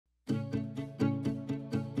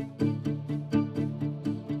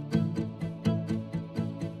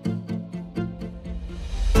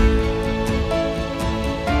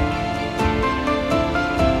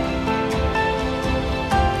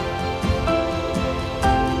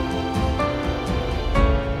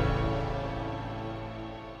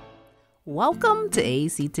Welcome to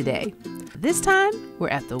AAC Today. This time, we're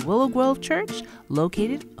at the Willow Grove Church,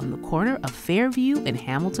 located on the corner of Fairview and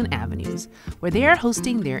Hamilton Avenues, where they are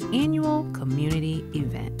hosting their annual community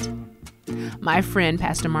event. My friend,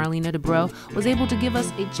 Pastor Marlena DeBro, was able to give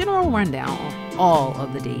us a general rundown of all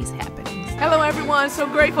of the day's happenings. Hello, everyone. So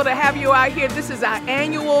grateful to have you out here. This is our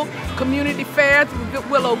annual community fair through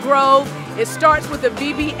Willow Grove. It starts with the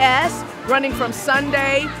VBS, running from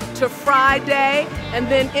Sunday to Friday, and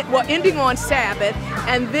then ending on Sabbath.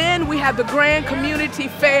 And then we have the grand community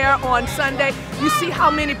fair on Sunday. You see how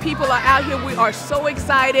many people are out here. We are so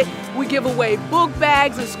excited. We give away book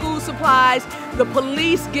bags and school supplies. The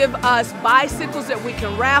police give us bicycles that we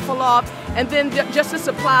can raffle off. And then just the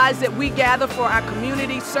supplies that we gather for our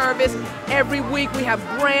community service. Every week we have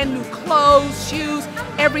brand new clothes, shoes,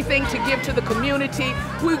 everything to give to the community.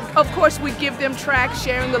 Of course, we give them tracts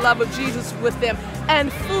sharing the love of Jesus with them.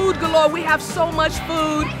 And food galore. We have so much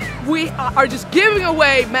food. We are just giving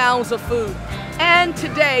away mounds of food. And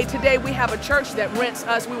today we have a church that rents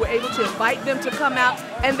us. We were able to invite them to come out,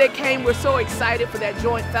 and they came. We're so excited for that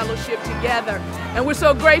joint fellowship together. And we're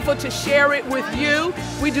so grateful to share it with you.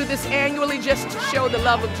 We do this annually just to show the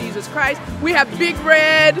love of Jesus Christ. We have Big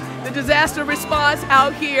Red, the disaster response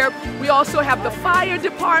out here. We also have the fire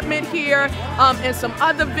department here, and some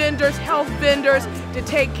other vendors, health vendors, to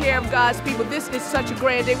take care of God's people. This is such a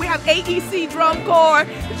grand day. We have AEC Drum Corps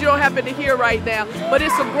that you don't happen to hear right now, but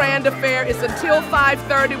it's a grand affair. It's until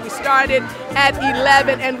 5:30. We started at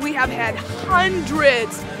 11, and we have had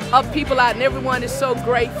hundreds of people out, and everyone is so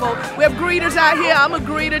grateful. We have greeters out here. I'm a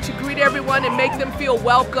greeter to greet everyone and make them feel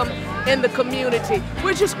welcome in the community.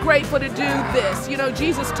 We're just grateful to do this. You know,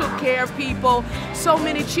 Jesus took care of people. So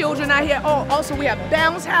many children out here. Oh, also we have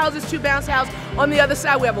bounce houses, 2 bounce houses. On the other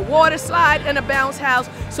side, we have a water slide and a bounce house.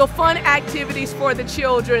 So fun activities for the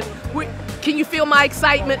children. Can you feel my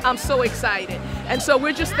excitement? I'm so excited. And so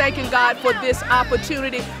we're just thanking God for this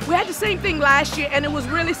opportunity. We had the same thing last year, and it was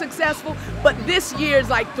really successful, but this year is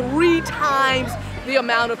like 3 times the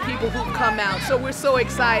amount of people who've come out. So we're so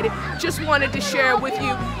excited. Just wanted to share with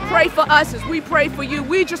you. Pray for us as we pray for you.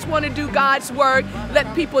 We just want to do God's word,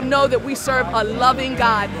 let people know that we serve a loving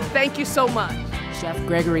God. Thank you so much. Chef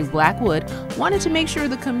Gregory Blackwood wanted to make sure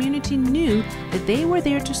the community knew that they were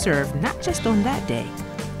there to serve, not just on that day,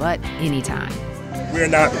 but anytime. We're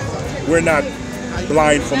not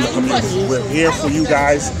blind from the community. We're here for you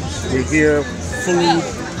guys. We're here, food,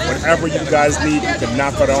 whatever you guys need, you can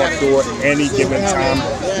knock it on door at any given time.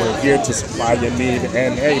 We're here to supply your need.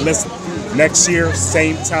 And hey, listen, next year,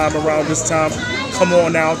 same time around this time, come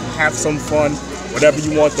on out, have some fun. Whatever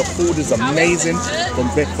you want. The food is amazing.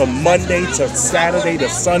 From Monday to Saturday to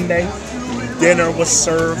Sunday, dinner was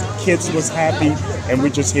served, kids was happy, and we're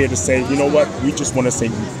just here to say, you know what, we just want to say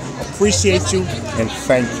we appreciate you and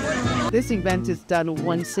thank you. This event is done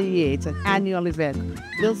once a year. It's an annual event.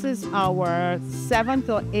 This is our 7th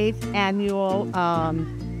or 8th annual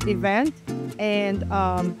event, and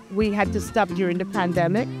we had to stop during the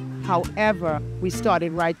pandemic. However, we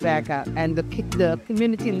started right back up, and the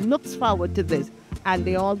community looks forward to this, and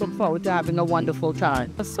they all look forward to having a wonderful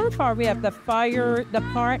time. So far, we have the fire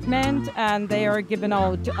department, and they are giving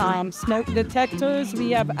out smoke detectors.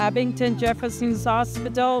 We have Abington Jefferson's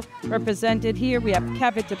Hospital represented here. We have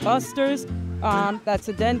Cavity Busters. That's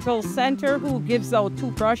a dental center who gives out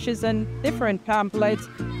toothbrushes and different pamphlets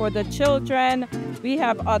for the children. We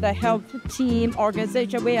have other health team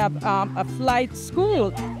organization. We have a flight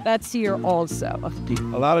school that's here also.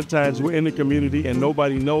 A lot of times we're in the community and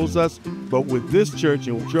nobody knows us, but with this church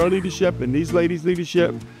and with your leadership and these ladies'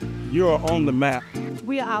 leadership, you're on the map.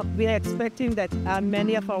 We are expecting that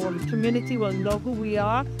many of our community will know who we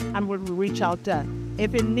are and will reach out to us.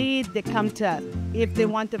 If in need, they come to us. If they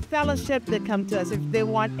want a fellowship, they come to us. If they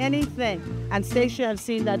want anything, and Stacia has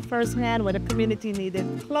seen that firsthand where the community needed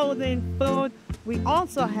clothing, food. We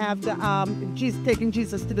also have the Taking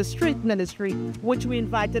Jesus to the Street ministry, which we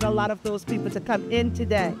invited a lot of those people to come in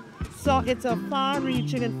today. So it's a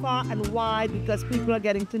far-reaching and far and wide, because people are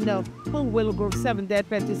getting to know who Willow Grove Seventh-day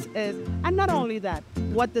Adventist is. And not only that,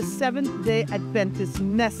 what the Seventh-day Adventist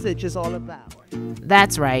message is all about.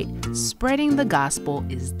 That's right. Spreading the gospel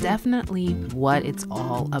is definitely what it's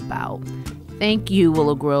all about. Thank you,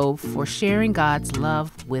 Willow Grove, for sharing God's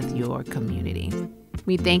love with your community.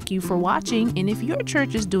 We thank you for watching, and if your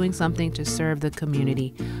church is doing something to serve the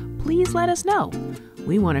community, please let us know.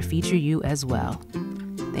 We want to feature you as well.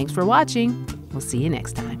 Thanks for watching. We'll see you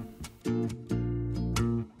next time.